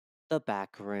The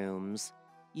Backrooms.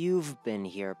 You've been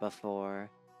here before.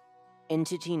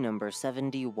 Entity number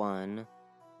 71.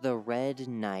 The Red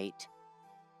Knight.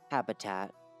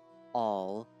 Habitat.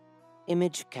 All.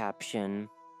 Image caption.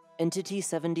 Entity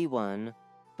 71.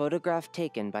 Photograph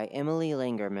taken by Emily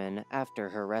Langerman after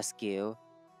her rescue.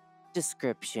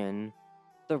 Description.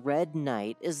 The Red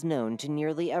Knight is known to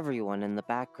nearly everyone in the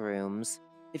Backrooms.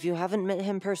 If you haven't met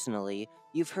him personally,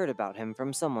 you've heard about him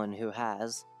from someone who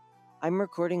has. I'm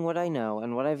recording what I know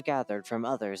and what I've gathered from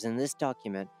others in this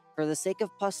document for the sake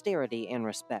of posterity and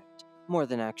respect, more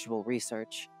than actual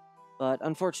research. But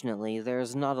unfortunately,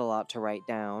 there's not a lot to write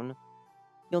down.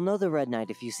 You'll know the Red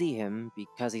Knight if you see him,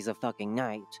 because he's a fucking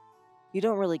knight. You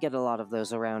don't really get a lot of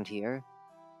those around here.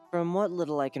 From what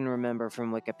little I can remember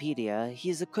from Wikipedia,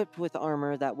 he's equipped with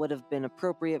armor that would have been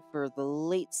appropriate for the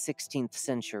late 16th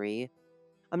century.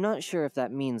 I'm not sure if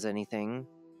that means anything.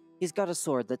 He's got a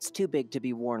sword that's too big to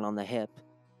be worn on the hip,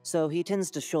 so he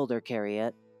tends to shoulder carry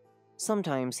it.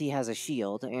 Sometimes he has a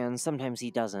shield, and sometimes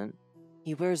he doesn't.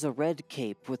 He wears a red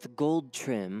cape with gold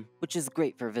trim, which is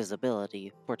great for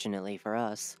visibility, fortunately for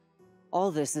us. All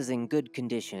this is in good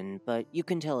condition, but you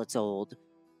can tell it's old.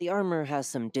 The armor has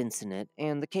some dents in it,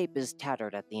 and the cape is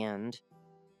tattered at the end.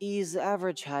 He's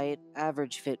average height,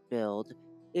 average fit build.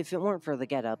 If it weren't for the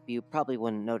getup, you probably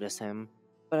wouldn't notice him.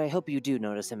 But I hope you do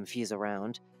notice him if he's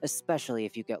around, especially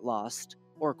if you get lost,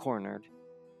 or cornered.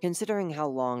 Considering how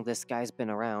long this guy's been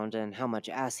around and how much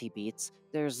ass he beats,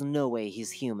 there's no way he's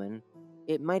human.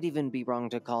 It might even be wrong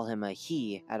to call him a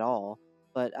he at all,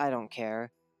 but I don't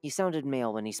care. He sounded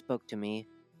male when he spoke to me.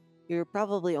 You're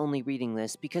probably only reading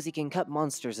this because he can cut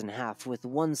monsters in half with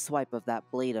one swipe of that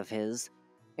blade of his,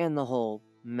 and the whole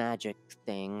magic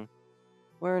thing.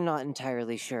 We're not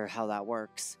entirely sure how that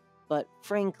works, but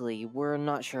frankly, we're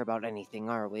not sure about anything,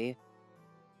 are we?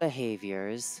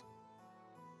 Behaviors.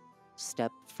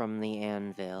 Step from the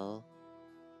anvil.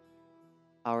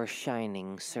 Our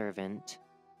shining servant.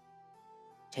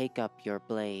 Take up your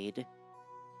blade.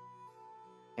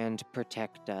 And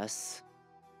protect us.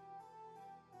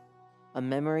 A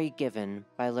memory given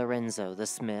by Lorenzo the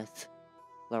Smith.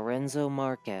 Lorenzo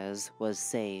Marquez was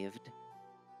saved.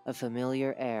 A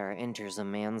familiar air enters a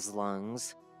man's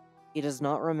lungs. He does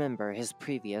not remember his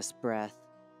previous breath.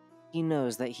 He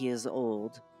knows that he is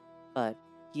old, but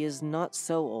he is not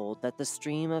so old that the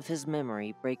stream of his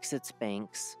memory breaks its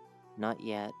banks. Not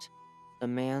yet. The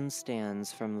man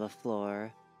stands from the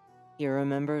floor. He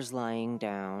remembers lying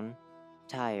down,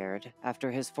 tired after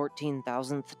his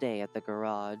 14,000th day at the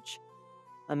garage.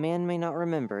 A man may not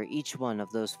remember each one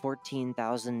of those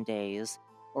 14,000 days,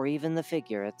 or even the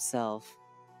figure itself,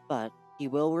 but he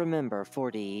will remember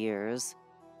 40 years.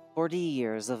 40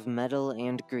 years of metal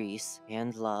and grease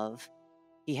and love.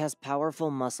 He has powerful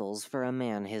muscles for a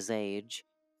man his age.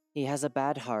 He has a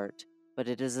bad heart, but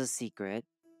it is a secret.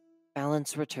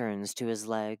 Balance returns to his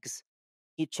legs.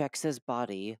 He checks his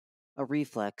body, a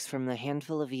reflex from the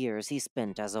handful of years he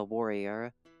spent as a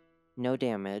warrior. No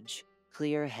damage,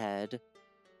 clear head.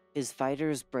 His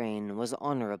fighter's brain was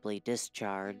honorably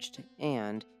discharged,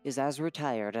 and is as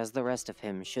retired as the rest of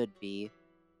him should be.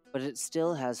 But it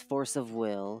still has force of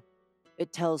will.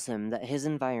 It tells him that his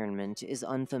environment is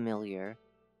unfamiliar,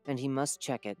 and he must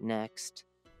check it next.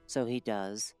 So he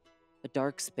does. A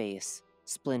dark space,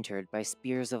 splintered by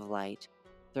spears of light,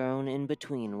 thrown in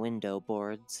between window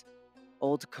boards.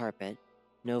 Old carpet,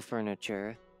 no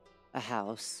furniture, a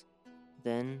house,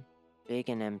 then big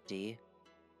and empty.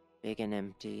 Big and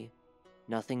empty.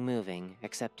 Nothing moving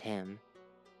except him.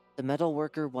 The metal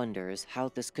worker wonders how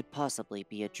this could possibly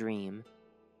be a dream.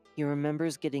 He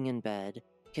remembers getting in bed,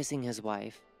 kissing his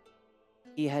wife.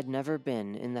 He had never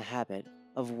been in the habit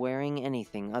of wearing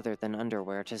anything other than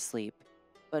underwear to sleep,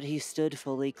 but he stood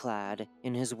fully clad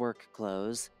in his work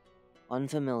clothes.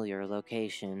 Unfamiliar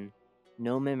location.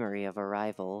 No memory of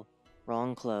arrival.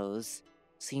 Wrong clothes.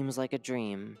 Seems like a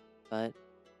dream, but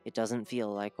it doesn't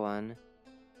feel like one.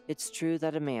 It's true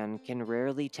that a man can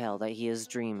rarely tell that he is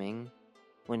dreaming,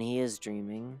 when he is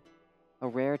dreaming. A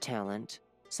rare talent,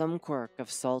 some quirk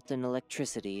of salt and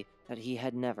electricity that he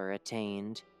had never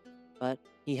attained. But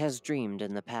he has dreamed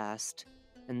in the past,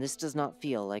 and this does not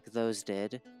feel like those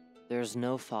did. There's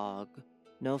no fog,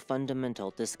 no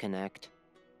fundamental disconnect,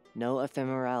 no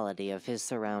ephemerality of his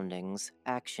surroundings,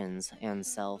 actions, and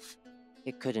self.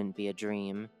 It couldn't be a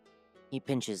dream. He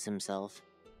pinches himself,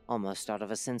 almost out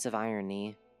of a sense of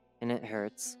irony. And it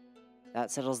hurts.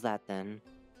 That settles that then.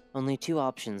 Only two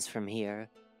options from here.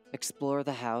 Explore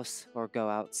the house or go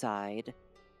outside.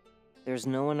 There's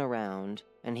no one around,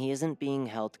 and he isn't being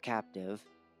held captive,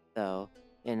 though,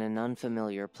 in an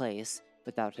unfamiliar place,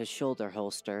 Without his shoulder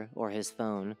holster or his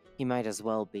phone, he might as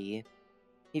well be.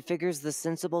 He figures the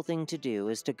sensible thing to do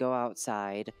is to go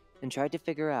outside and try to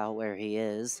figure out where he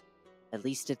is. At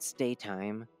least it's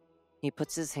daytime. He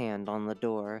puts his hand on the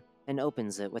door and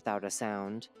opens it without a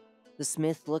sound. The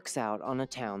smith looks out on a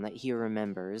town that he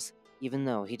remembers, even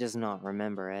though he does not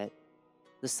remember it.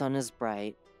 The sun is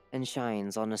bright and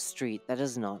shines on a street that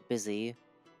is not busy.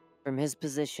 From his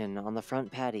position on the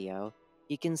front patio,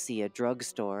 he can see a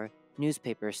drugstore,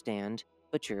 newspaper stand,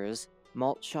 butcher's,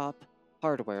 malt shop,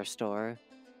 hardware store.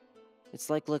 It's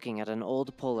like looking at an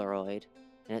old Polaroid,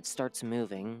 and it starts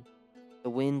moving. The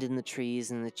wind in the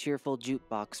trees and the cheerful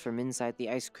jukebox from inside the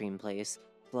ice cream place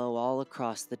flow all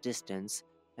across the distance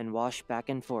and wash back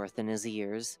and forth in his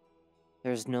ears.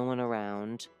 There's no one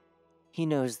around. He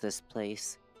knows this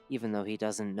place, even though he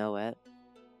doesn't know it.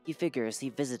 He figures he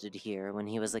visited here when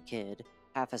he was a kid,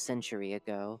 half a century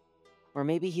ago. Or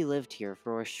maybe he lived here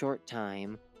for a short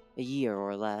time, a year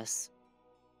or less.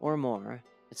 Or more,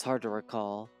 it's hard to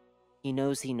recall. He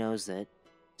knows it,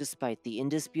 despite the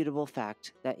indisputable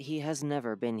fact that he has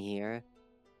never been here.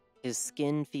 His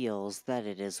skin feels that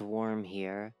it is warm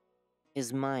here.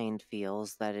 His mind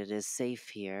feels that it is safe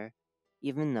here,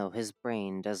 even though his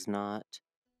brain does not.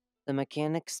 The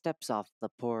mechanic steps off the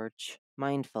porch,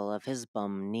 mindful of his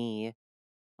bum knee.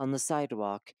 On the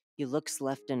sidewalk, he looks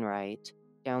left and right,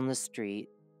 down the street.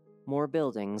 More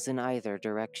buildings in either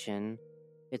direction.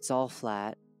 It's all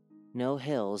flat. No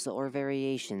hills or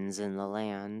variations in the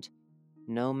land.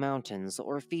 No mountains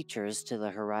or features to the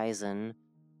horizon,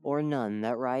 or none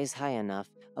that rise high enough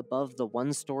above the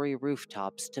one-story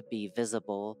rooftops to be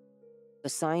visible. The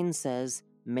sign says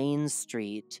Main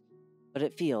Street, but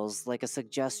it feels like a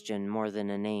suggestion more than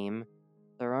a name.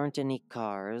 There aren't any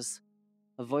cars.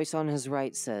 A voice on his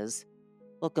right says,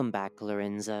 "Welcome back,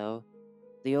 Lorenzo."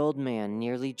 The old man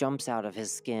nearly jumps out of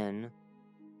his skin.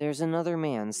 There's another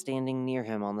man standing near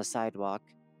him on the sidewalk,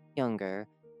 younger,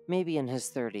 maybe in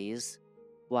his 30s,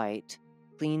 white,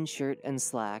 clean shirt and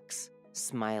slacks,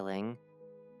 smiling.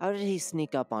 How did he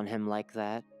sneak up on him like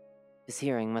that? His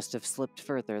hearing must have slipped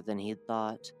further than he'd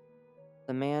thought.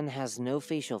 The man has no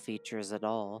facial features at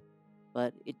all,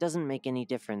 but it doesn't make any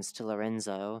difference to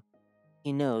Lorenzo.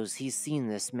 He knows he's seen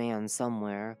this man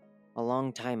somewhere, a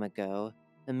long time ago,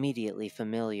 immediately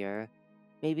familiar.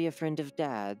 Maybe a friend of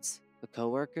Dad's, a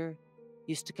coworker?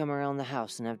 Used to come around the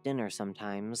house and have dinner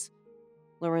sometimes.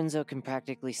 Lorenzo can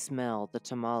practically smell the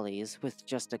tamales with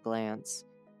just a glance,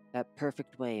 that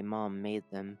perfect way Mom made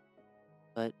them.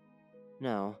 But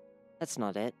no, that's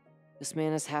not it. This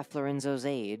man is half Lorenzo's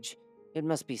age. It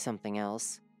must be something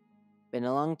else. Been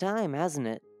a long time, hasn't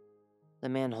it? The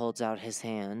man holds out his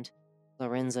hand.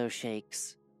 Lorenzo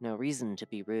shakes. No reason to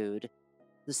be rude.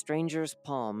 The stranger's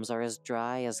palms are as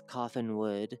dry as coffin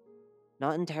wood.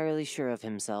 Not entirely sure of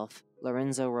himself,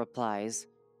 Lorenzo replies,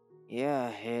 "Yeah,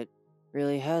 it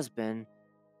really has been.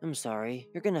 I'm sorry,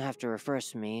 you're gonna have to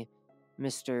refresh me.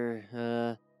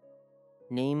 Mr.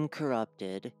 Name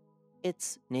corrupted.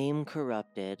 It's name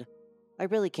corrupted. I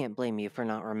really can't blame you for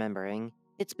not remembering.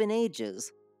 It's been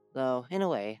ages. Though, in a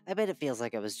way, I bet it feels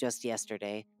like it was just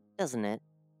yesterday, doesn't it?"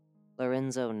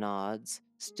 Lorenzo nods,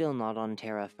 still not on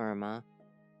terra firma.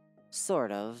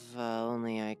 Sort of,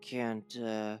 only I can't,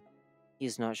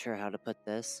 He's not sure how to put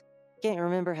this. Can't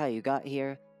remember how you got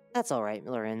here? That's alright,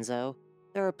 Lorenzo.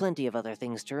 There are plenty of other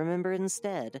things to remember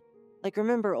instead. Like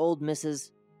remember old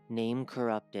Mrs. Name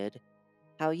Corrupted.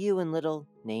 How you and little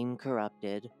Name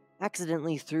Corrupted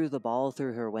accidentally threw the ball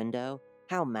through her window,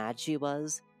 how mad she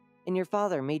was. And your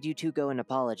father made you two go and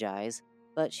apologize,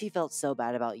 but she felt so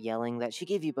bad about yelling that she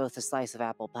gave you both a slice of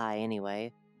apple pie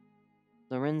anyway.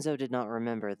 Lorenzo did not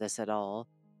remember this at all,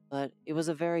 but it was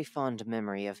a very fond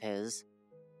memory of his.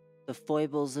 The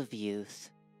foibles of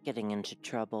youth, getting into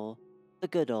trouble, the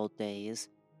good old days.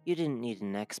 You didn't need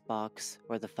an Xbox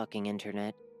or the fucking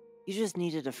internet. You just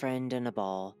needed a friend and a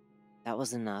ball. That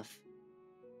was enough.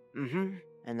 And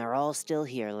they're all still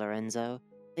here, Lorenzo.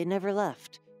 They never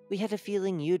left. We had a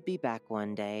feeling you'd be back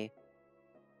one day.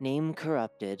 Name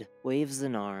Corrupted waves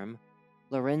an arm.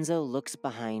 Lorenzo looks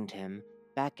behind him,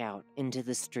 back out into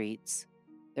the streets.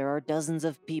 There are dozens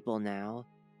of people now.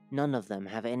 None of them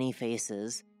have any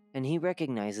faces, and he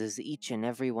recognizes each and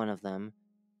every one of them,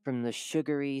 from the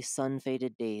sugary,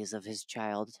 sun-faded days of his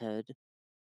childhood.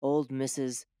 Old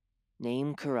Mrs.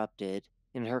 Name Corrupted,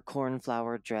 in her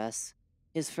cornflower dress,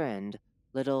 his friend,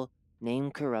 little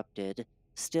Name Corrupted,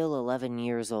 still 11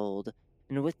 years old,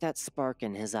 and with that spark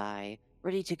in his eye,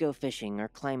 ready to go fishing or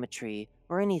climb a tree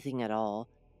or anything at all,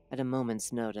 at a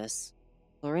moment's notice.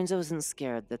 Lorenzo wasn't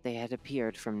scared that they had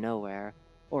appeared from nowhere,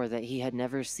 or that he had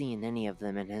never seen any of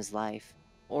them in his life,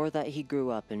 or that he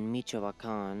grew up in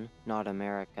Michoacan, not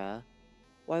America.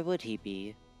 Why would he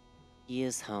be? He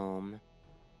is home.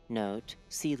 Note,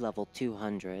 sea level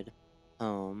 200.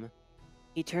 Home.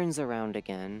 He turns around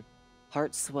again,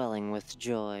 heart swelling with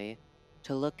joy,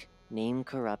 to look name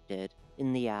corrupted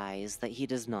in the eyes that he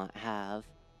does not have.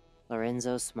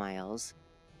 Lorenzo smiles.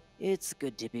 It's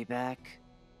good to be back.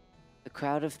 The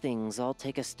crowd of things all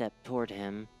take a step toward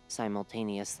him,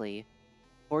 simultaneously.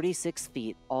 46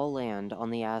 feet all land on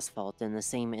the asphalt in the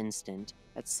same instant,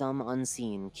 at some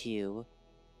unseen cue.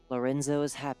 Lorenzo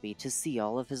is happy to see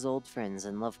all of his old friends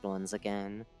and loved ones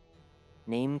again.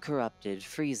 Name Corrupted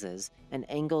freezes and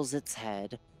angles its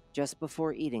head just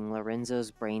before eating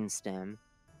Lorenzo's brainstem,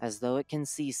 as though it can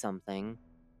see something.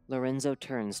 Lorenzo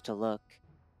turns to look.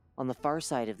 On the far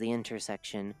side of the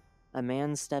intersection, a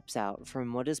man steps out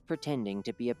from what is pretending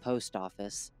to be a post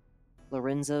office.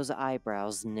 Lorenzo's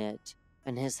eyebrows knit,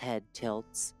 and his head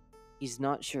tilts. He's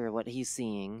not sure what he's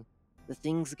seeing. The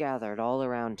things gathered all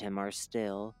around him are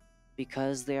still,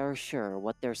 because they are sure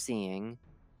what they're seeing.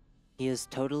 He is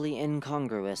totally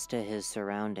incongruous to his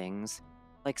surroundings,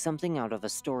 like something out of a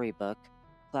storybook,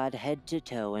 clad head to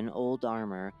toe in old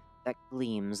armor that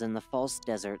gleams in the false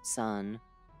desert sun.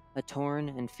 A torn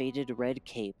and faded red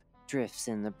cape drifts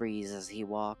in the breeze as he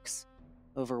walks.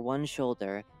 Over one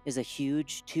shoulder is a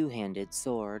huge two-handed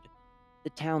sword. The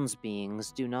town's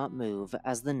beings do not move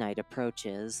as the night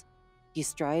approaches. He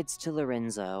strides to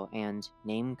Lorenzo and,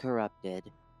 name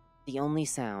corrupted. The only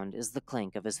sound is the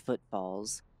clank of his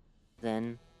footfalls.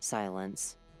 Then,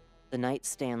 silence. The knight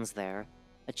stands there,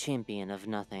 a champion of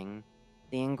nothing.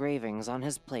 The engravings on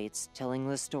his plates telling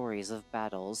the stories of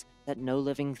battles that no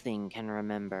living thing can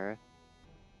remember.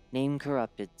 Name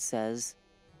Corrupted says,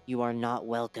 "You are not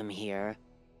welcome here."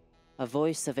 A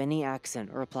voice of any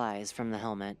accent replies from the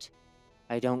helmet.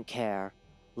 "I don't care.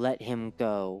 Let him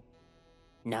go."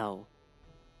 No.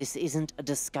 This isn't a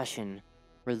discussion.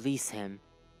 Release him.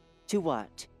 To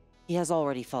what? He has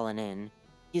already fallen in.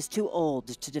 He is too old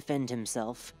to defend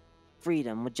himself.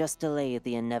 Freedom would just delay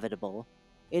the inevitable.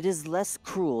 It is less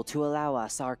cruel to allow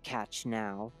us our catch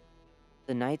now.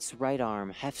 The knight's right arm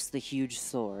hefts the huge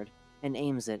sword and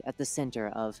aims it at the center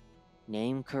of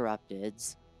Name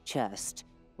Corrupted's chest,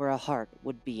 where a heart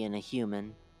would be in a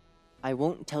human. I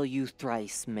won't tell you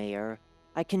thrice, Mayor.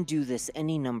 I can do this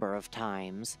any number of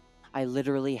times. I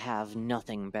literally have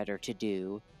nothing better to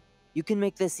do. You can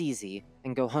make this easy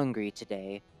and go hungry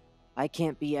today. I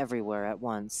can't be everywhere at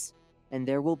once, and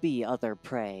there will be other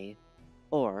prey.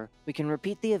 Or we can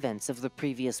repeat the events of the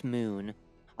previous moon.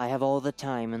 I have all the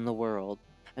time in the world,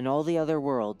 and all the other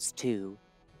worlds too.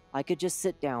 I could just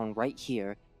sit down right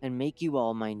here and make you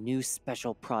all my new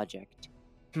special project.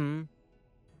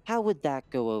 How would that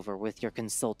go over with your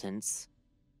consultants?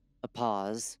 A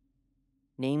pause.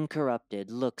 Name Corrupted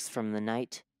looks from the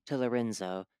knight to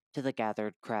Lorenzo to the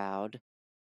gathered crowd.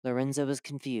 Lorenzo is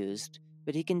confused,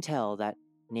 but he can tell that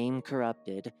Name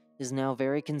Corrupted is now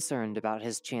very concerned about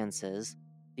his chances.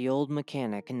 The old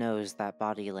mechanic knows that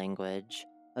body language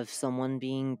of someone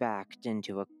being backed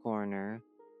into a corner.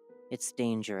 It's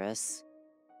dangerous.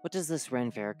 What does this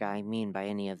Renfair guy mean by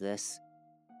any of this?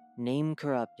 Name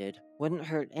Corrupted wouldn't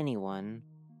hurt anyone.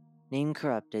 Name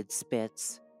Corrupted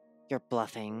spits. You're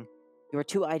bluffing. You're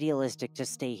too idealistic to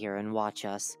stay here and watch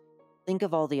us. Think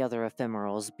of all the other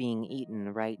ephemerals being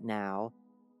eaten right now.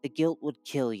 The guilt would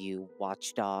kill you,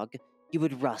 watchdog. You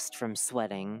would rust from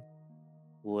sweating.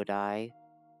 Would I?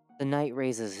 The knight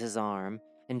raises his arm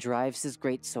and drives his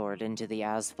greatsword into the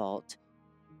asphalt.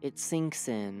 It sinks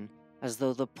in, as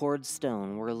though the poured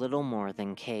stone were little more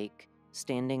than cake,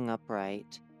 standing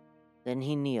upright. Then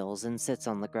he kneels and sits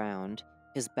on the ground,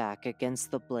 his back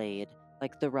against the blade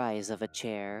like the rise of a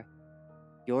chair.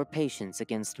 Your patience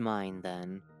against mine,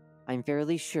 then. I'm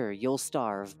fairly sure you'll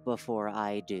starve before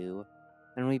I do,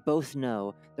 and we both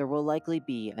know there will likely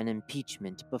be an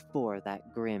impeachment before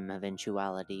that grim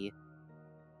eventuality.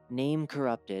 Name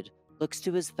Corrupted looks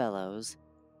to his fellows.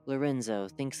 Lorenzo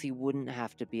thinks he wouldn't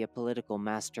have to be a political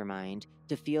mastermind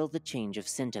to feel the change of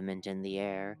sentiment in the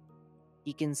air.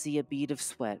 He can see a bead of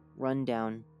sweat run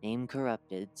down Name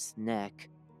Corrupted's neck.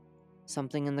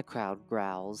 Something in the crowd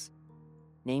growls.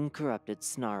 Name Corrupted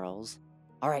snarls.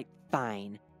 All right,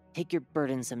 fine. Take your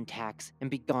burdensome tax and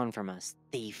be gone from us,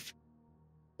 thief.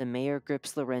 The mayor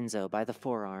grips Lorenzo by the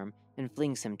forearm and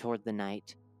flings him toward the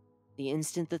knight. The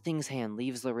instant the thing's hand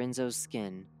leaves Lorenzo's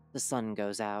skin, the sun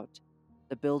goes out.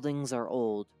 The buildings are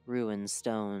old, ruined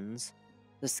stones.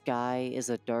 The sky is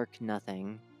a dark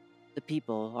nothing. The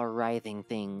people are writhing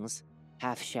things,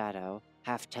 half shadow,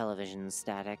 half television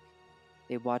static.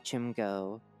 They watch him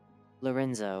go.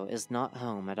 Lorenzo is not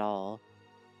home at all.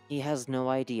 He has no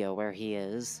idea where he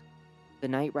is. The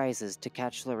knight rises to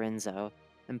catch Lorenzo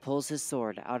and pulls his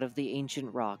sword out of the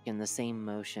ancient rock in the same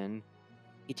motion.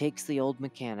 He takes the old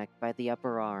mechanic by the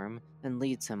upper arm and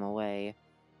leads him away,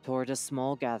 toward a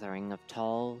small gathering of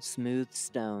tall, smooth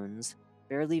stones,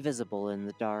 barely visible in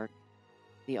the dark.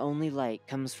 The only light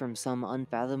comes from some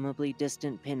unfathomably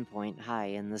distant pinpoint high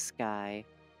in the sky,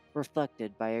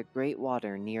 reflected by a great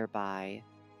water nearby.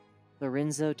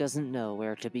 Lorenzo doesn't know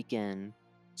where to begin,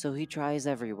 so he tries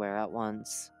everywhere at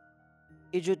once.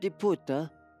 Hijo de puta?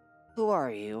 Who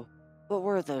are you? What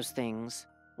were those things?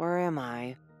 Where am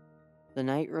I? The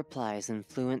knight replies in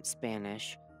fluent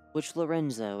Spanish, which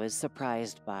Lorenzo is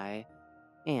surprised by,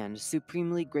 and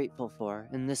supremely grateful for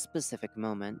in this specific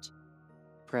moment.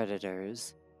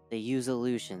 Predators. They use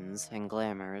illusions and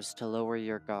glamours to lower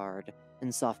your guard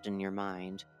and soften your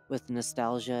mind with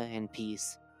nostalgia and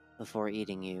peace before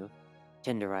eating you.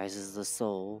 Tenderizes the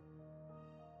soul.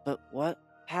 But what?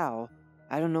 How?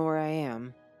 I don't know where I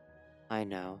am. I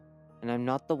know, and I'm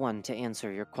not the one to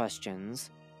answer your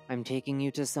questions. I'm taking you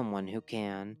to someone who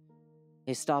can.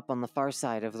 They stop on the far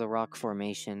side of the rock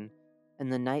formation,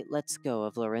 and the knight lets go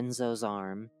of Lorenzo's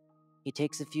arm. He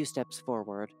takes a few steps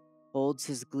forward, holds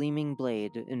his gleaming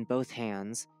blade in both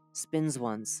hands, spins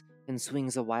once, and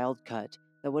swings a wild cut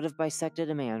that would have bisected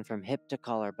a man from hip to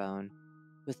collarbone.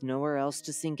 With nowhere else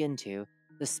to sink into,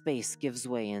 the space gives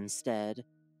way instead.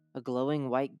 A glowing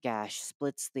white gash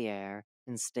splits the air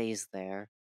and stays there.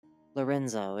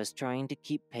 Lorenzo is trying to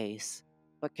keep pace,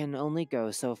 but can only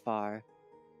go so far.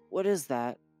 What is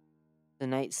that? The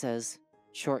knight says,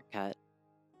 shortcut.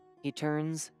 He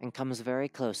turns and comes very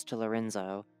close to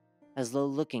Lorenzo, as though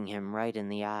looking him right in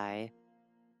the eye.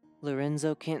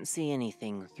 Lorenzo can't see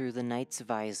anything through the knight's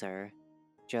visor,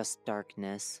 just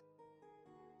darkness.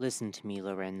 Listen to me,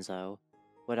 Lorenzo.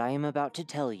 What I am about to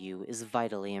tell you is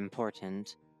vitally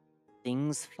important.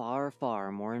 Things far,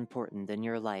 far more important than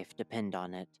your life depend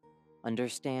on it.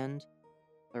 Understand?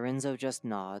 Lorenzo just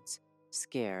nods,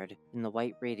 scared in the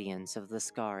white radiance of the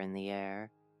scar in the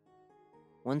air.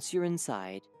 Once you're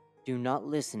inside, do not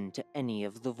listen to any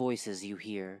of the voices you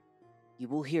hear. You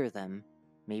will hear them,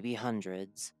 maybe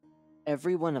hundreds.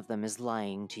 Every one of them is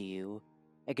lying to you.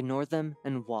 Ignore them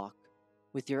and walk,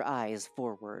 with your eyes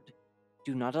forward.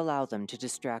 Do not allow them to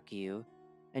distract you,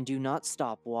 and do not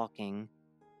stop walking.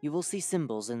 You will see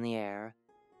symbols in the air.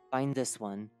 Find this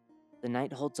one. The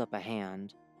knight holds up a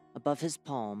hand. Above his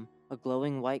palm, a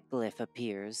glowing white glyph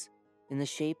appears, in the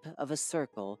shape of a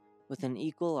circle with an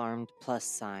equal-armed plus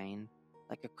sign,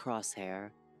 like a crosshair.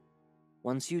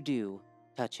 Once you do,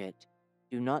 touch it.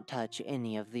 Do not touch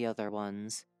any of the other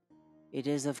ones. It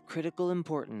is of critical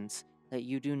importance that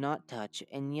you do not touch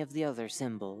any of the other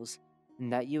symbols,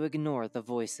 and that you ignore the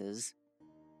voices.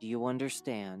 Do you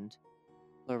understand?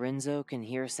 Lorenzo can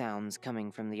hear sounds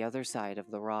coming from the other side of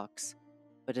the rocks,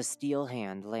 but a steel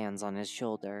hand lands on his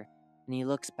shoulder, and he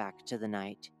looks back to the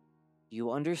knight. Do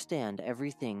you understand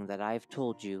everything that I've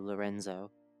told you,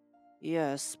 Lorenzo?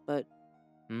 Yes, but...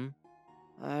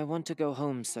 I want to go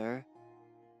home, sir.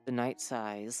 The knight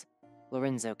sighs.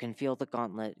 Lorenzo can feel the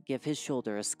gauntlet give his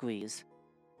shoulder a squeeze.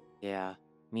 Yeah,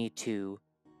 me too.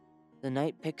 The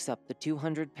knight picks up the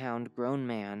 200-pound grown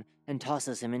man and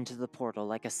tosses him into the portal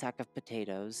like a sack of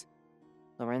potatoes.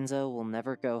 Lorenzo will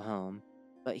never go home,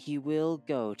 but he will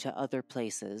go to other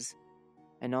places,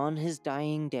 and on his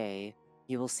dying day,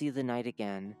 he will see the knight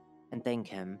again and thank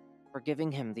him for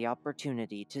giving him the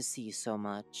opportunity to see so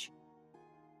much.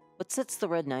 What sets the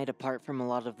Red Knight apart from a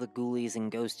lot of the ghoulies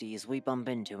and ghosties we bump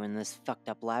into in this fucked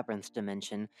up labyrinth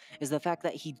dimension is the fact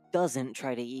that he doesn't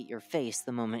try to eat your face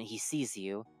the moment he sees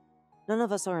you. None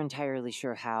of us are entirely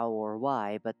sure how or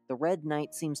why, but the Red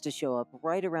Knight seems to show up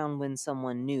right around when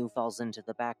someone new falls into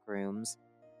the Backrooms.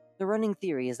 The running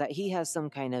theory is that he has some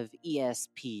kind of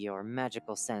ESP or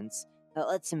magical sense that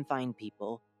lets him find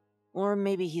people. Or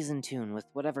maybe he's in tune with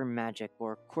whatever magic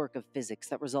or quirk of physics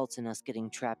that results in us getting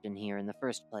trapped in here in the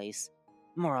first place.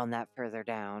 More on that further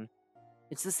down.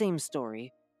 It's the same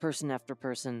story, person after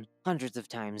person, hundreds of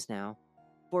times now.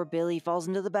 Poor Billy falls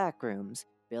into the Backrooms.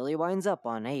 Billy winds up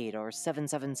on 8 or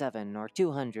 777 or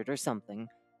 200 or something.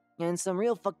 And some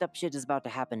real fucked up shit is about to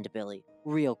happen to Billy,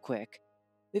 real quick.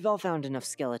 We've all found enough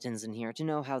skeletons in here to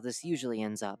know how this usually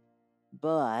ends up.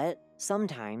 But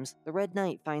sometimes the Red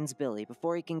Knight finds Billy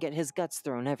before he can get his guts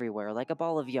thrown everywhere like a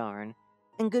ball of yarn.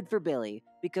 And good for Billy,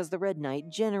 because the Red Knight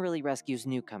generally rescues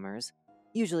newcomers,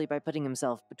 usually by putting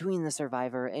himself between the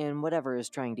survivor and whatever is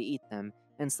trying to eat them,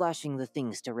 and slashing the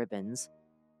things to ribbons.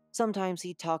 Sometimes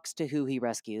he talks to who he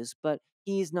rescues, but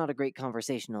he's not a great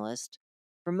conversationalist.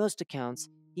 For most accounts,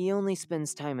 he only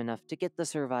spends time enough to get the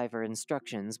survivor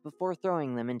instructions before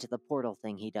throwing them into the portal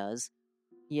thing he does.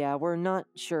 Yeah, we're not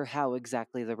sure how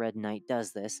exactly the Red Knight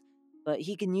does this, but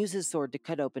he can use his sword to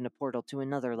cut open a portal to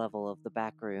another level of the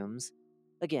Backrooms.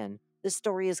 Again, this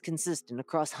story is consistent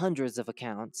across hundreds of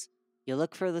accounts. You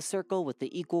look for the circle with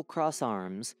the equal cross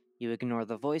arms, you ignore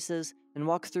the voices, and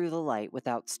walk through the light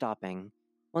without stopping.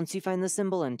 Once you find the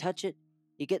symbol and touch it,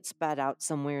 you get spat out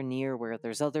somewhere near where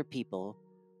there's other people.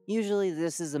 Usually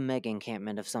this is a mega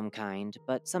encampment of some kind,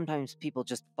 but sometimes people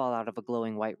just fall out of a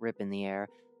glowing white rip in the air,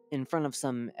 in front of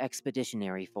some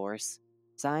expeditionary force.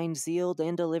 Signed, sealed,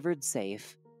 and delivered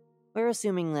safe. We're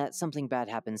assuming that something bad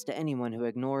happens to anyone who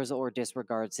ignores or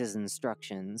disregards his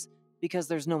instructions, because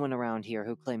there's no one around here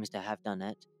who claims to have done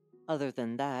it. Other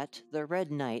than that, the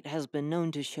Red Knight has been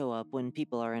known to show up when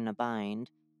people are in a bind.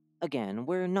 Again,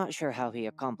 we're not sure how he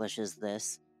accomplishes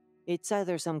this. It's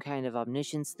either some kind of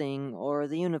omniscience thing, or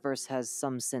the universe has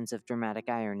some sense of dramatic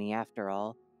irony after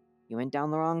all. You went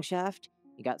down the wrong shaft,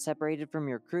 you got separated from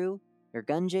your crew, your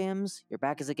gun jams, your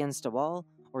back is against a wall,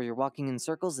 or you're walking in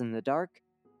circles in the dark,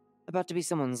 about to be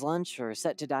someone's lunch, or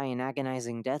set to die an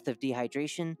agonizing death of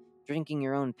dehydration, drinking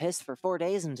your own piss for 4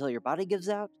 days until your body gives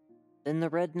out? Then the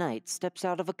Red Knight steps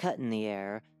out of a cut in the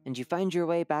air, and you find your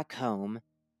way back home.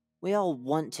 We all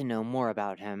want to know more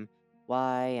about him,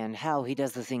 why and how he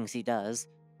does the things he does,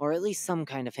 or at least some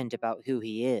kind of hint about who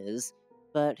he is,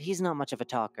 but he's not much of a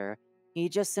talker. He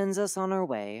just sends us on our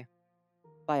way.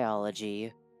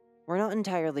 Biology. We're not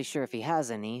entirely sure if he has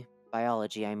any.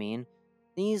 Biology, I mean.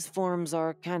 These forms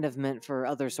are kind of meant for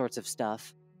other sorts of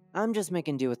stuff. I'm just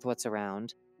making do with what's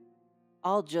around.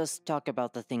 I'll just talk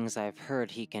about the things I've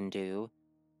heard he can do.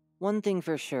 One thing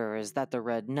for sure is that the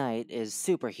Red Knight is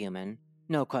superhuman.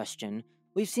 No question.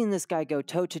 We've seen this guy go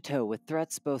toe-to-toe with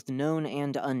threats both known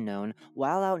and unknown,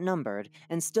 while outnumbered,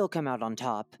 and still come out on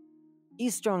top.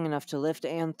 He's strong enough to lift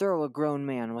and throw a grown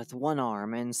man with one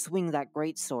arm and swing that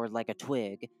great sword like a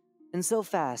twig, and so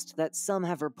fast that some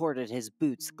have reported his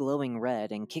boots glowing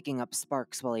red and kicking up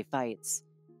sparks while he fights.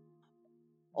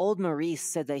 Old Maurice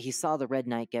said that he saw the Red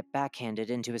Knight get backhanded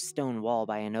into a stone wall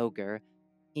by an ogre.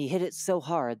 He hit it so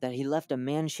hard that he left a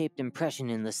man-shaped impression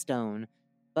in the stone,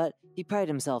 but he pried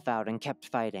himself out and kept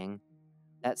fighting.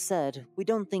 That said, we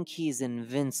don't think he's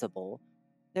invincible.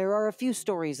 There are a few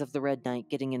stories of the Red Knight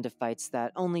getting into fights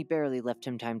that only barely left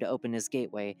him time to open his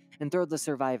gateway and throw the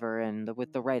survivor in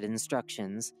with the right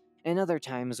instructions, and other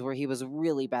times where he was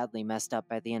really badly messed up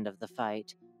by the end of the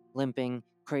fight, limping,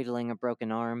 cradling a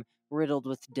broken arm, riddled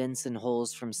with dents and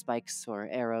holes from spikes or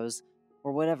arrows,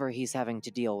 or whatever he's having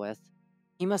to deal with.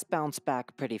 He must bounce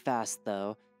back pretty fast,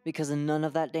 though, because none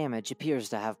of that damage appears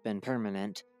to have been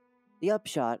permanent. The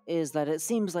upshot is that it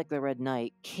seems like the Red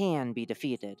Knight can be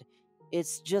defeated.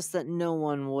 It's just that no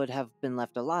one would have been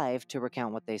left alive to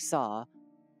recount what they saw.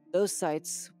 Those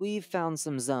sites, we've found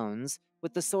some zones,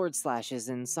 with the sword slashes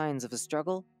and signs of a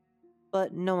struggle,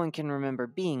 but no one can remember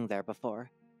being there before.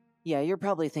 Yeah, you're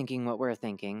probably thinking what we're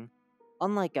thinking.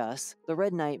 Unlike us, the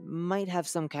Red Knight might have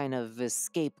some kind of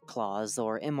escape clause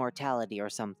or immortality or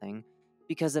something,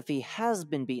 because if he has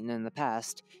been beaten in the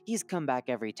past, he's come back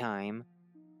every time.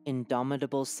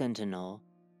 Indomitable Sentinel,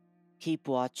 keep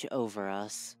watch over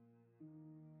us.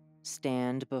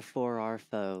 Stand before our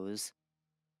foes,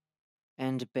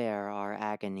 and bear our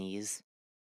agonies.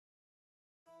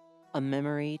 A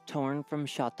memory torn from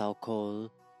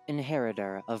Chatalcol,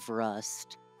 inheritor of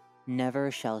rust, never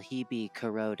shall he be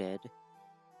corroded.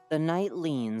 The knight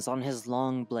leans on his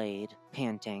long blade,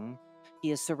 panting.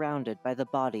 He is surrounded by the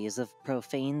bodies of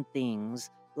profane things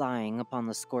lying upon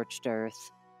the scorched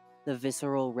earth. The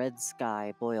visceral red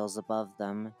sky boils above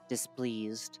them,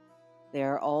 displeased. They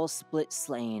are all split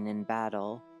slain in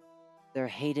battle, their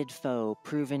hated foe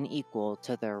proven equal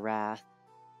to their wrath.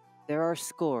 There are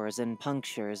scores and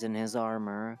punctures in his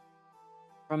armor.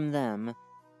 From them,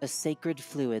 a sacred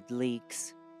fluid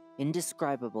leaks,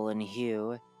 indescribable in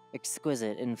hue,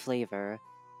 exquisite in flavor,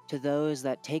 to those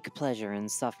that take pleasure in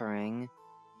suffering.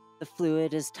 The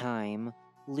fluid is time,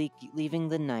 leaving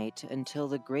the night until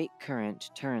the great current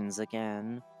turns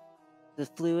again. The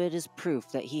fluid is proof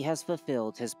that he has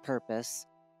fulfilled his purpose.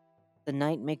 The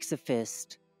knight makes a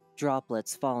fist,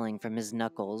 droplets falling from his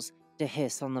knuckles to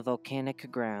hiss on the volcanic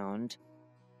ground.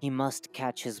 He must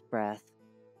catch his breath.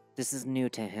 This is new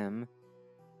to him.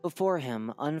 Before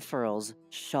him unfurls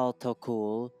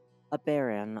Shaltokul, a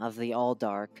baron of the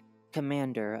All-Dark,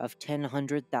 commander of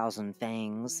 100,000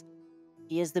 fangs.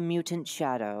 He is the mutant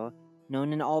shadow,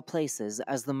 known in all places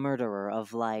as the murderer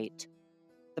of light.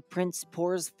 The prince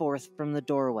pours forth from the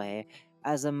doorway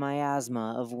as a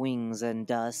miasma of wings and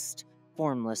dust,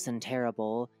 formless and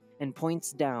terrible, and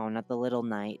points down at the little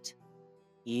knight.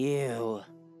 You.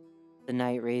 The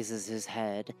knight raises his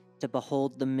head to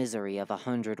behold the misery of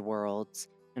 100 worlds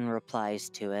and replies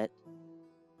to it.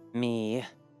 Me.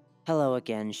 Hello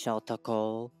again,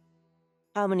 Shaltakol.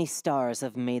 How many stars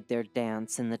have made their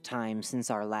dance in the time since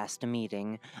our last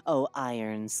meeting, O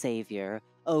Iron Savior,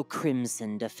 O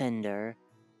Crimson Defender?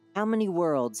 How many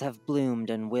worlds have bloomed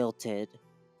and wilted?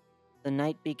 The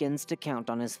knight begins to count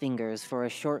on his fingers for a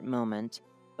short moment,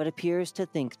 but appears to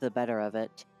think the better of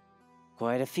it.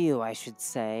 Quite a few, I should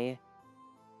say.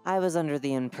 I was under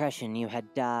the impression you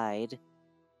had died.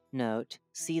 Note,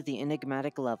 see the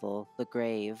enigmatic level, the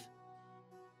grave.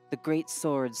 The great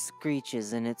sword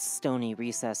screeches in its stony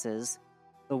recesses.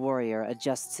 The warrior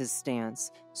adjusts his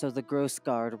stance so the gross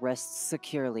guard rests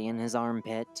securely in his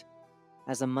armpit,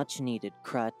 as a much-needed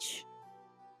crutch.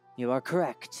 You are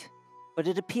correct, but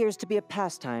it appears to be a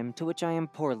pastime to which I am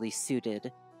poorly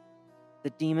suited. The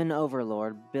demon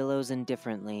overlord billows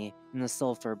indifferently in the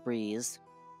sulfur breeze.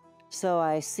 So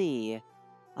I see.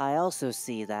 I also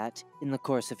see that, in the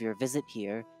course of your visit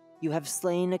here, you have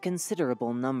slain a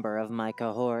considerable number of my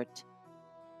cohort.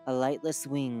 A lightless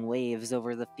wing waves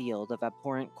over the field of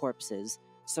abhorrent corpses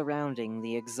surrounding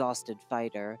the exhausted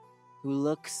fighter, who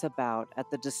looks about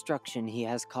at the destruction he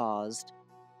has caused.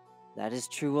 That is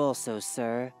true also,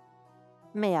 sir.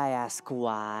 May I ask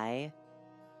why?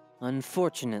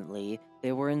 Unfortunately,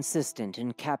 they were insistent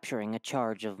in capturing a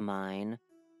charge of mine.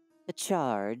 A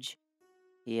charge?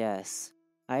 Yes,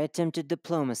 I attempted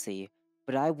diplomacy,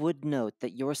 but I would note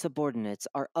that your subordinates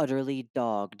are utterly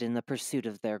dogged in the pursuit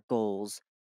of their goals,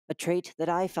 a trait that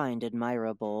I find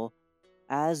admirable,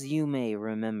 as you may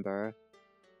remember.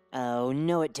 Oh,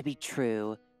 know it to be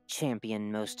true,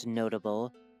 champion most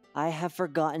notable. I have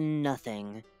forgotten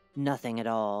nothing, nothing at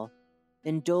all.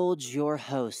 Indulge your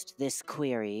host this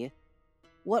query.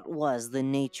 What was the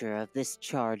nature of this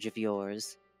charge of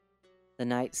yours? The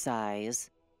knight sighs.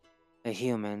 A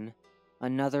human,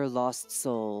 another lost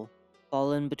soul,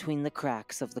 fallen between the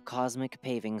cracks of the cosmic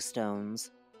paving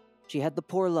stones. She had the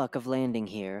poor luck of landing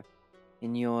here,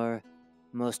 in your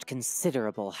most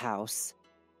considerable house.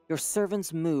 Your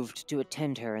servants moved to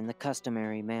attend her in the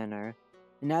customary manner,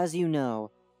 and as you know,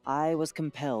 I was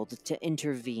compelled to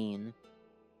intervene.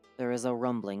 There is a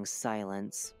rumbling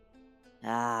silence.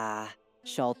 Ah,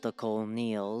 Shaltakol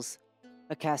kneels.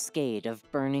 A cascade of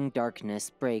burning darkness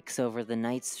breaks over the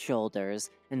knight's shoulders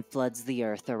and floods the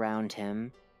earth around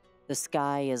him. The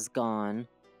sky is gone,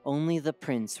 only the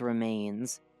prince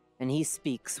remains, and he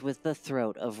speaks with the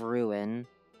throat of ruin.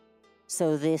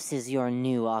 So this is your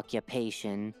new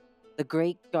occupation, the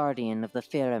great guardian of the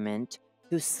firmament,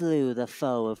 who slew the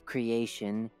foe of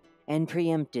creation, and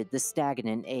preempted the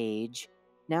stagnant age,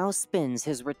 now spends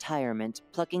his retirement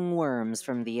plucking worms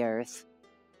from the earth.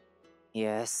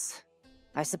 Yes,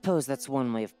 I suppose that's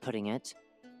one way of putting it.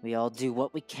 We all do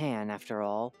what we can, after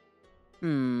all.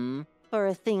 For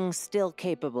a thing still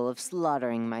capable of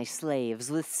slaughtering my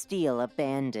slaves with steel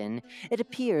abandon, it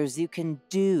appears you can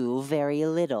do very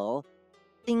little.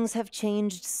 Things have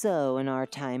changed so in our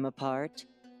time apart.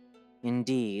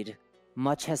 Indeed,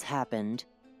 much has happened.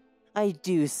 I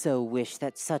do so wish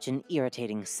that such an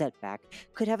irritating setback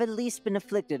could have at least been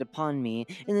afflicted upon me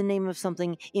in the name of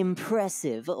something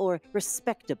impressive or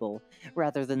respectable,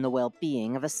 rather than the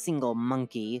well-being of a single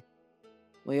monkey.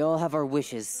 We all have our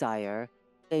wishes, sire.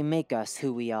 They make us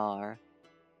who we are.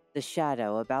 The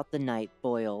shadow about the night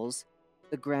boils.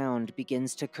 The ground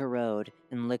begins to corrode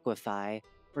and liquefy,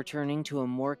 returning to a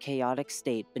more chaotic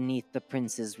state beneath the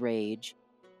prince's rage.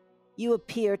 You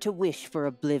appear to wish for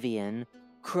oblivion,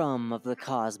 crumb of the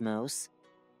cosmos.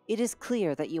 It is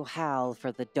clear that you howl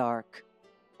for the dark.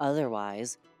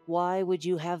 Otherwise, why would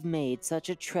you have made such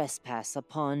a trespass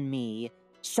upon me,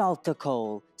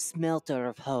 Shaltakol, smelter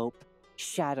of hope,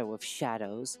 shadow of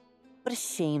shadows? What a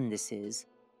shame this is.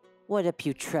 What a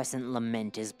putrescent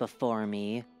lament is before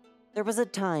me. There was a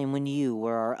time when you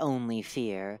were our only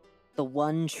fear, the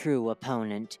one true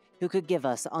opponent who could give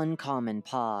us uncommon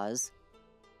pause.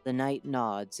 The knight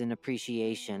nods in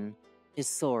appreciation, his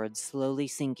sword slowly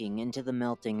sinking into the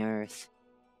melting earth.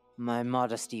 My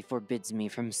modesty forbids me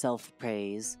from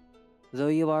self-praise. Though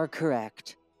you are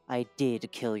correct, I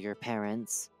did kill your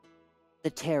parents. The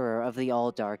terror of the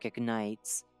Alldark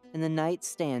ignites, and the knight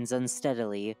stands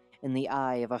unsteadily in the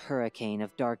eye of a hurricane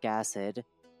of dark acid.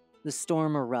 The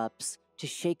storm erupts to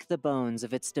shake the bones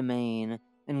of its domain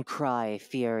and cry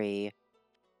fury.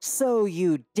 So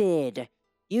you did!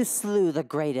 You slew the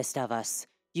greatest of us.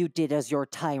 You did as your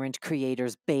tyrant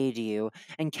creators bade you,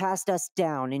 and cast us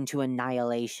down into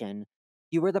annihilation.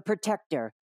 You were the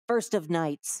protector, first of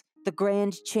knights, The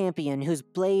grand champion whose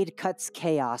blade cuts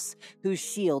chaos, whose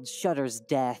shield shudders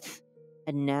death.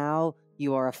 And now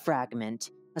you are a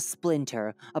fragment, a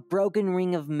splinter, a broken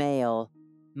ring of mail.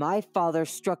 My father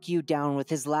struck you down with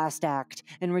his last act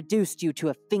and reduced you to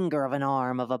a finger of an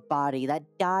arm of a body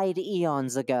that died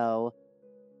eons ago.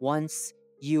 Once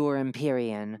you were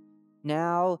Empyrean,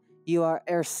 now you are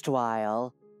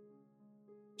erstwhile.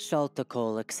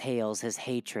 Shaltakol exhales his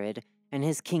hatred, and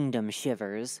his kingdom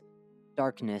shivers.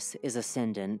 Darkness is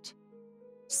ascendant.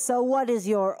 So what is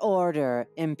your order,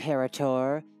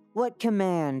 Imperator? What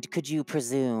command could you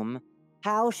presume?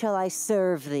 How shall I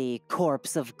serve thee,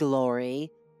 corpse of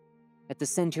glory? At the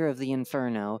center of the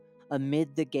inferno,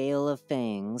 amid the gale of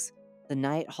fangs, the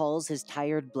knight hauls his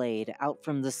tired blade out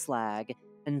from the slag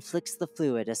and flicks the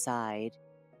fluid aside.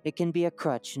 It can be a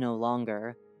crutch no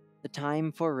longer. The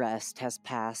time for rest has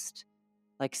passed,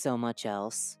 like so much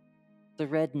else. The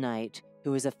Red Knight,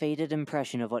 who is a faded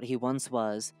impression of what he once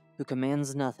was, who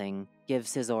commands nothing,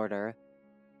 gives his order.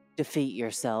 Defeat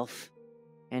yourself.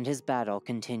 And his battle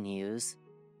continues.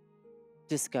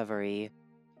 Discovery.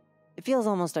 It feels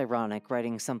almost ironic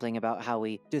writing something about how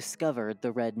we discovered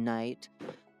the Red Knight.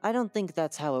 I don't think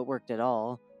that's how it worked at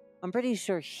all. I'm pretty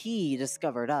sure he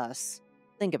discovered us.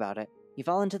 Think about it. You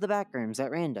fall into the Backrooms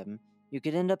at random. You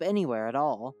could end up anywhere at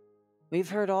all. We've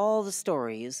heard all the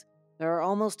stories. There are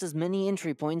almost as many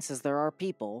entry points as there are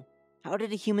people. How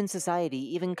did a human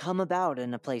society even come about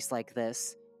in a place like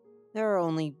this? There are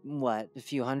only, a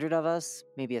few hundred of us?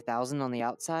 Maybe 1,000 on the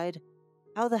outside?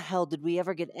 How the hell did we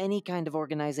ever get any kind of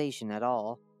organization at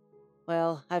all?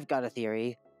 Well, I've got a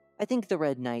theory. I think the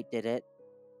Red Knight did it.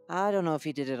 I don't know if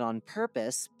he did it on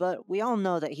purpose, but we all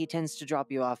know that he tends to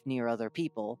drop you off near other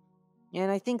people. And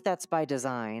I think that's by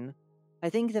design. I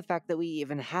think the fact that we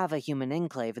even have a human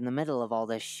enclave in the middle of all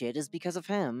this shit is because of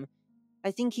him.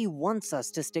 I think he wants us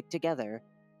to stick together,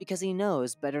 because he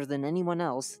knows better than anyone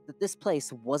else that this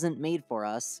place wasn't made for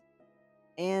us.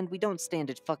 And we don't stand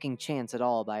a fucking chance at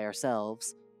all by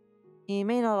ourselves. He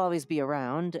may not always be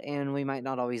around, and we might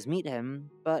not always meet him,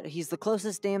 but he's the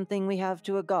closest damn thing we have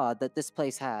to a god that this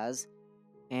place has.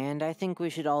 And I think we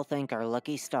should all thank our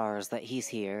lucky stars that he's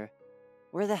here.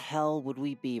 Where the hell would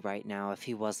we be right now if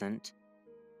he wasn't?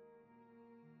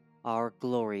 Our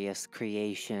glorious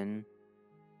creation.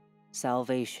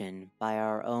 Salvation by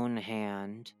our own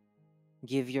hand.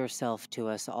 Give yourself to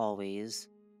us always,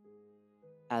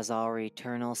 as our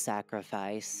eternal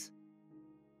sacrifice.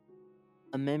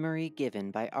 A memory given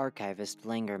by archivist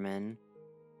Langerman.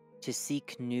 To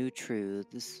seek new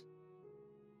truths.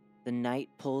 The knight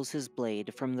pulls his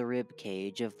blade from the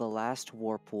ribcage of the last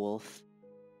warp wolf.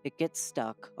 It gets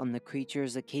stuck on the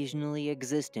creature's occasionally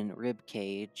existent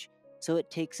ribcage, so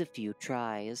it takes a few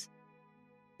tries.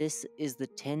 This is the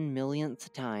 10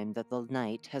 millionth time that the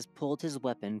knight has pulled his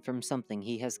weapon from something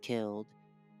he has killed,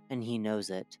 and he knows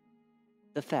it.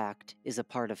 The fact is a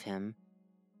part of him,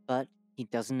 but he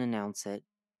doesn't announce it,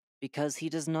 because he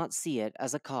does not see it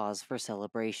as a cause for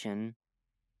celebration.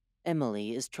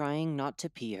 Emily is trying not to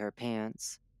pee her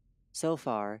pants. So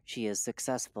far, she is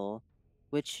successful,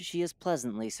 which she is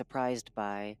pleasantly surprised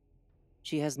by.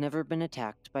 She has never been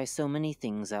attacked by so many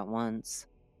things at once.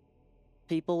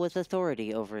 People with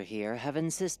authority over here have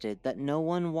insisted that no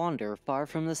one wander far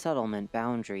from the settlement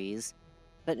boundaries,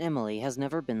 but Emily has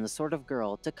never been the sort of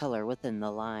girl to color within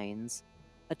the lines.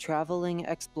 A traveling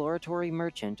exploratory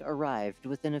merchant arrived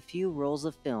within a few rolls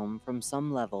of film from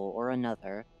some level or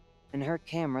another, and her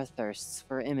camera thirsts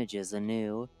for images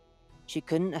anew. She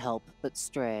couldn't help but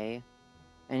stray,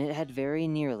 and it had very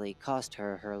nearly cost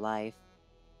her her life.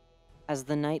 As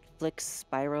the knight flicks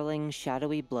spiraling,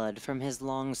 shadowy blood from his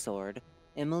longsword,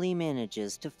 Emily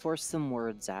manages to force some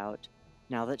words out,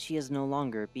 now that she is no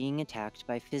longer being attacked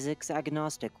by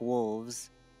physics-agnostic wolves.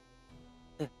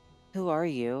 Who are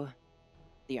you?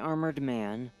 The armored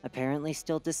man, apparently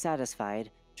still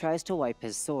dissatisfied, tries to wipe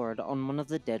his sword on one of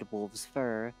the dead wolf's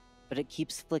fur, but it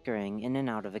keeps flickering in and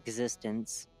out of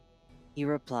existence. He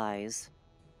replies,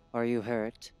 "Are you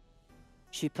hurt?"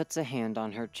 She puts a hand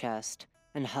on her chest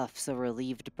and huffs a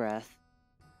relieved breath.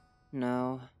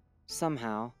 No,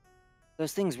 somehow.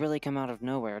 Those things really come out of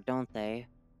nowhere, don't they?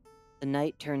 The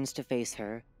knight turns to face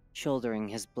her, shouldering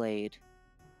his blade.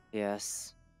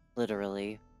 Yes,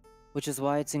 literally. Which is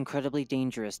why it's incredibly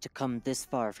dangerous to come this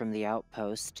far from the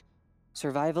outpost.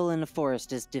 Survival in a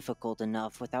forest is difficult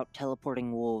enough without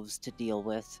teleporting wolves to deal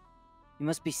with. You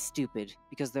must be stupid,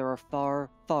 because there are far,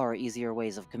 far easier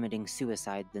ways of committing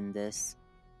suicide than this.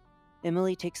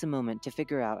 Emily takes a moment to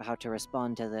figure out how to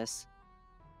respond to this.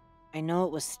 I know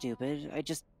it was stupid, I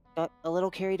just got a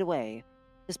little carried away.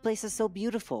 This place is so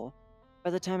beautiful. By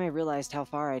the time I realized how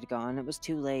far I'd gone, it was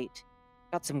too late.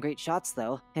 Got some great shots,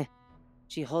 though.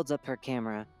 She holds up her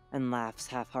camera and laughs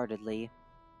half-heartedly.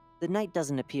 The knight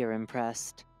doesn't appear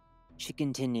impressed. She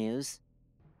continues.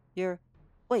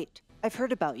 Wait, I've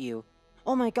heard about you.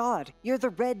 Oh my god, you're the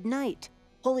Red Knight!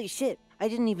 Holy shit, I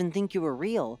didn't even think you were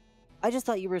real. I just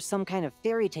thought you were some kind of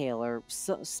fairy tale or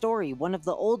story one of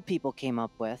the old people came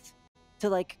up with. To,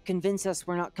 like, convince us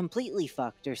we're not completely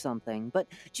fucked or something, but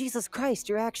Jesus Christ,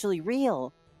 you're actually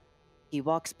real! He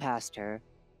walks past her,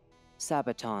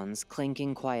 sabatons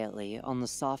clinking quietly on the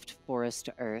soft forest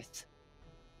earth.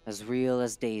 As real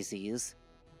as daisies.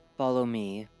 Follow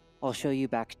me, I'll show you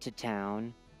back to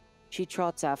town. She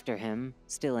trots after him,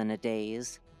 still in a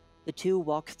daze. The two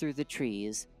walk through the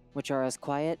trees, which are as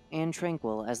quiet and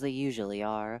tranquil as they usually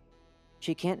are.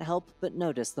 She can't help but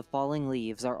notice the falling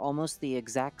leaves are almost the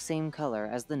exact same color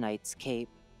as the knight's cape.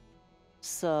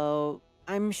 So,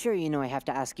 I'm sure you know I have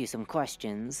to ask you some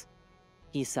questions.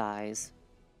 He sighs.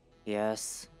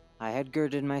 Yes, I had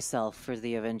girded myself for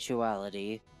the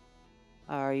eventuality.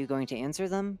 Are you going to answer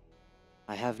them?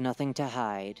 I have nothing to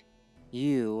hide.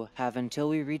 You have until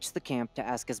we reach the camp to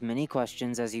ask as many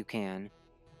questions as you can.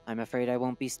 I'm afraid I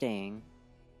won't be staying.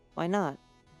 Why not?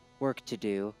 Work to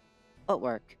do. What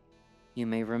work? You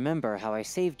may remember how I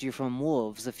saved you from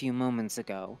wolves a few moments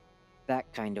ago.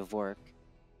 That kind of work.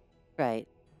 Right,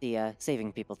 the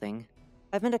saving people thing.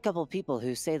 I've met a couple people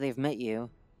who say they've met you.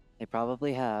 They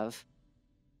probably have.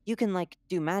 You can, like,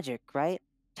 do magic, right?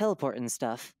 Teleport and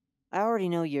stuff. I already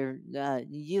know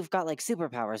you've got, like,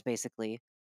 superpowers, basically.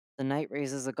 The knight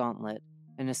raises a gauntlet,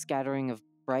 and a scattering of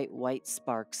bright white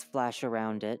sparks flash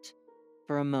around it.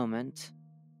 For a moment.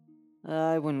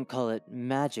 I wouldn't call it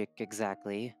magic,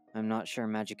 exactly. I'm not sure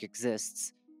magic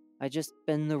exists. I just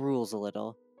bend the rules a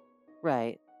little.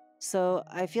 Right. So,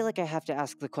 I feel like I have to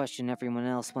ask the question everyone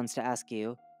else wants to ask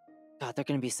you. God, they're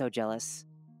gonna be so jealous.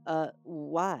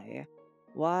 Why?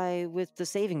 Why with the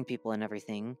saving people and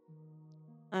everything?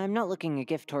 I'm not looking a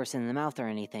gift horse in the mouth or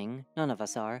anything. None of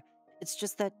us are. It's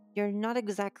just that you're not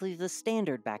exactly the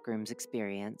standard Backrooms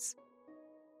experience.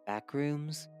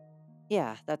 Backrooms?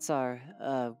 Yeah, that's our,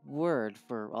 word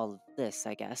for all of this,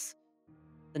 I guess.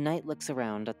 The knight looks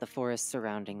around at the forest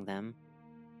surrounding them.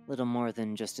 Little more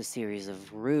than just a series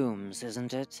of rooms,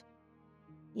 isn't it?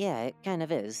 Yeah, it kind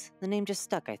of is. The name just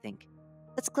stuck, I think.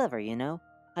 That's clever, you know?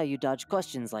 How you dodge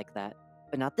questions like that.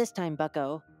 But not this time,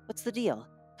 bucko. What's the deal?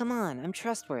 Come on, I'm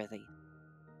trustworthy.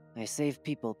 I save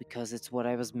people because it's what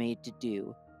I was made to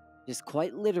do. It is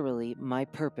quite literally my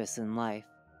purpose in life.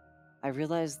 I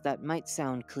realize that might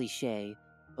sound cliché,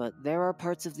 but there are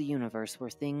parts of the universe where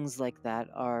things like that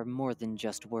are more than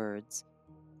just words.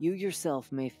 You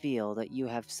yourself may feel that you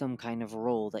have some kind of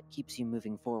role that keeps you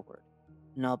moving forward.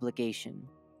 An obligation.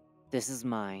 This is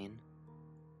mine.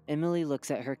 Emily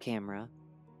looks at her camera.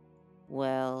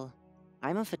 Well,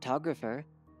 I'm a photographer,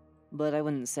 but I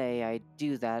wouldn't say I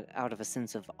do that out of a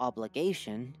sense of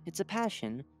obligation. It's a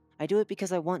passion. I do it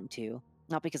because I want to,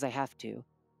 not because I have to.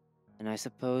 And I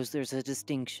suppose there's a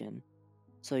distinction.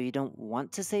 So you don't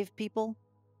want to save people?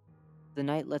 The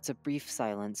knight lets a brief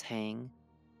silence hang.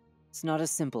 It's not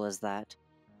as simple as that.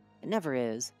 It never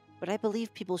is, but I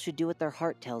believe people should do what their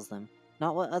heart tells them,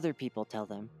 not what other people tell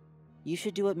them. You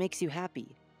should do what makes you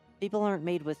happy. People aren't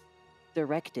made with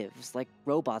directives, like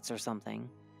robots or something.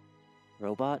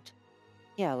 Robot?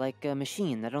 Yeah, like a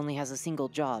machine that only has a single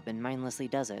job and mindlessly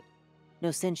does it.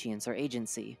 No sentience or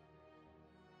agency.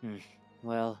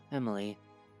 Well, Emily,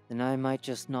 then I might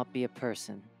just not be a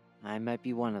person. I might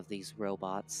be one of these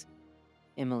robots.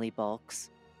 Emily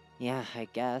balks. Yeah, I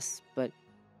guess, but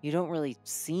you don't really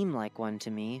seem like one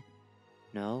to me.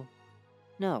 No?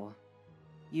 No.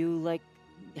 You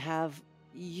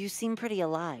seem pretty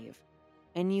alive.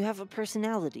 And you have a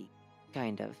personality,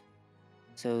 kind of.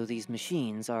 So these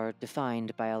machines are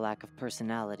defined by a lack of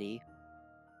personality.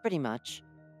 Pretty much.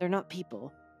 They're not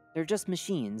people. They're just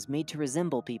machines made to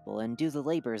resemble people and do the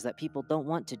labors that people don't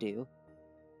want to do.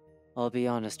 I'll be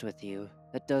honest with you,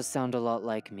 that does sound a lot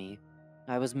like me.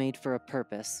 I was made for a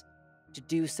purpose, to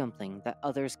do something that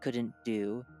others couldn't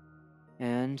do.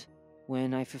 And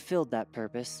when I fulfilled that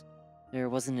purpose, there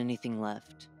wasn't anything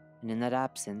left. And in that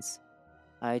absence,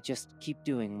 I just keep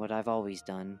doing what I've always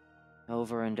done,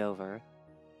 over and over.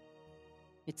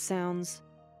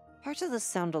 Parts of this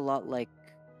sound a lot like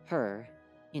her,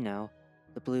 you know,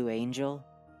 the Blue Angel.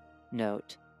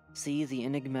 Note, see the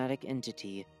enigmatic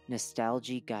entity,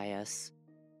 Nostalgia Gaius.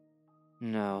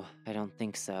 No, I don't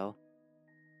think so.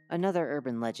 Another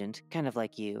urban legend, kind of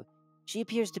like you. She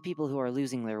appears to people who are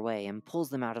losing their way and pulls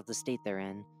them out of the state they're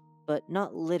in, but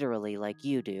not literally like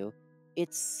you do.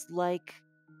 It's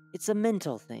a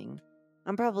mental thing.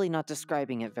 I'm probably not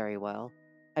describing it very well.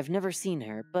 I've never seen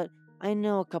her, but I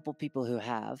know a couple people who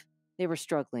have. They were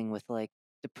struggling with, like,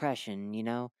 depression, you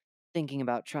know? Thinking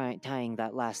about tying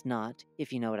that last knot,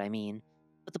 if you know what I mean.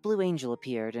 But the Blue Angel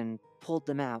appeared and pulled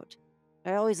them out.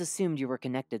 I always assumed you were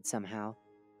connected somehow.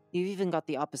 You've even got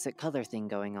the opposite color thing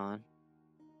going on.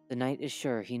 The knight is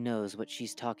sure he knows what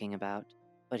she's talking about,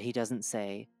 but he doesn't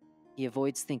say. He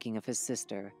avoids thinking of his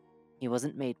sister. He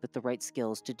wasn't made with the right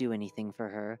skills to do anything for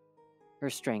her. Her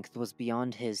strength was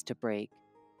beyond his to break,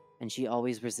 and she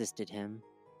always resisted him.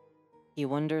 He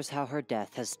wonders how her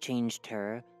death has changed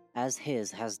her, as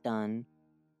his has done.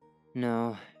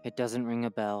 No, it doesn't ring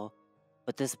a bell,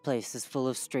 but this place is full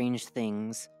of strange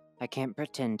things. I can't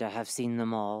pretend to have seen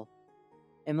them all.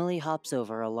 Emily hops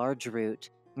over a large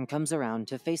root and comes around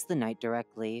to face the knight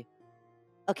directly.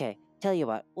 Okay, tell you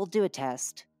what, we'll do a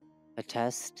test. A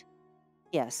test?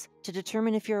 Yes, to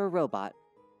determine if you're a robot.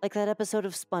 Like that episode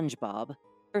of SpongeBob.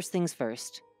 First things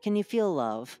first, can you feel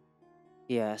love?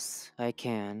 Yes, I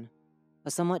can.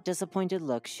 A somewhat disappointed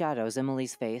look shadows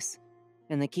Emily's face,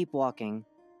 and they keep walking.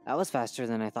 That was faster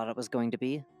than I thought it was going to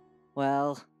be.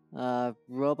 Well,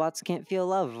 robots can't feel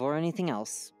love or anything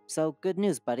else, so good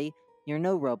news, buddy. You're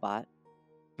no robot.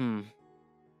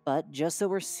 But just so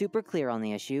we're super clear on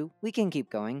the issue, we can keep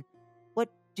going. What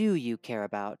do you care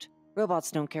about?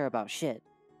 Robots don't care about shit.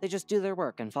 They just do their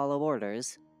work and follow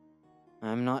orders.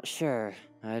 I'm not sure.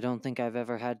 I don't think I've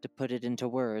ever had to put it into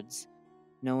words.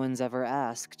 No one's ever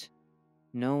asked.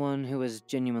 No one who is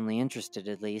genuinely interested,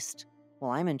 at least.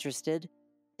 Well, I'm interested.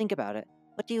 Think about it.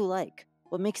 What do you like?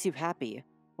 What makes you happy?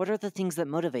 What are the things that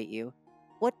motivate you?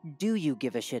 What do you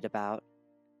give a shit about?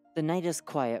 The knight is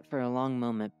quiet for a long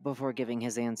moment before giving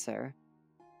his answer.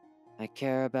 I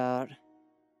care about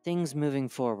things moving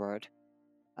forward.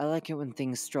 I like it when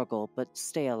things struggle but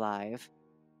stay alive,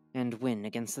 and win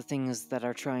against the things that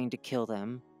are trying to kill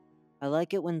them. I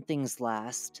like it when things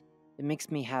last. It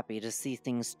makes me happy to see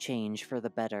things change for the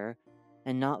better,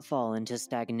 and not fall into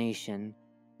stagnation,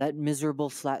 that miserable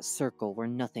flat circle where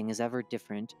nothing is ever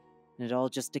different, and it all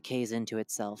just decays into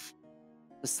itself.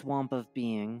 The swamp of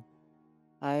being.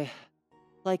 I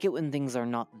like it when things are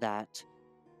not that.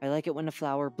 I like it when a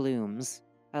flower blooms.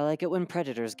 I like it when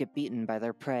predators get beaten by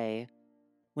their prey.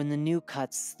 When the new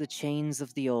cuts the chains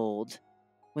of the old.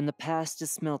 When the past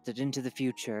is smelted into the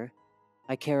future.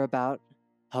 I care about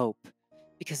hope,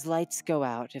 because lights go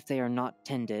out if they are not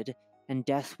tended, and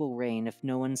death will reign if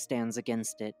no one stands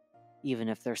against it, even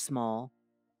if they're small.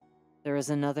 There is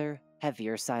another,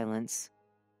 heavier silence.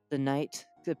 The night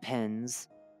depends.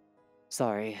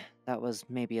 Sorry, that was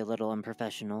maybe a little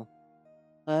unprofessional.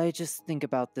 I just think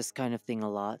about this kind of thing a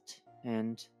lot,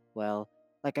 and, well,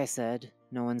 like I said,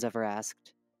 no one's ever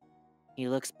asked. He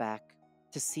looks back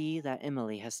to see that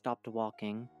Emily has stopped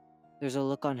walking. There's a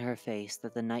look on her face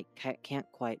that the knight can't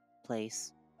quite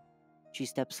place. She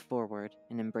steps forward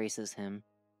and embraces him,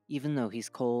 even though he's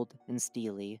cold and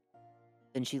steely.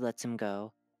 Then she lets him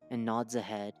go and nods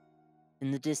ahead.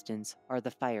 In the distance are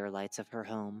the firelights of her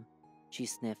home. She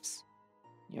sniffs.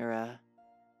 You're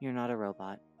not a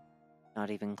robot.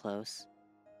 Not even close.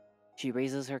 She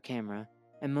raises her camera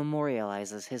and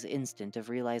memorializes his instant of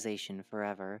realization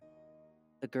forever.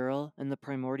 The girl and the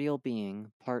primordial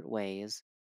being part ways,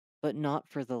 but not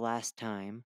for the last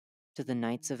time, to the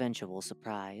knight's eventual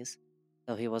surprise.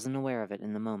 Though he wasn't aware of it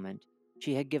in the moment,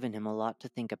 she had given him a lot to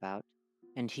think about,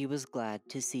 and he was glad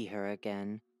to see her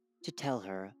again, to tell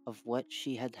her of what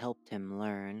she had helped him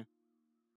learn.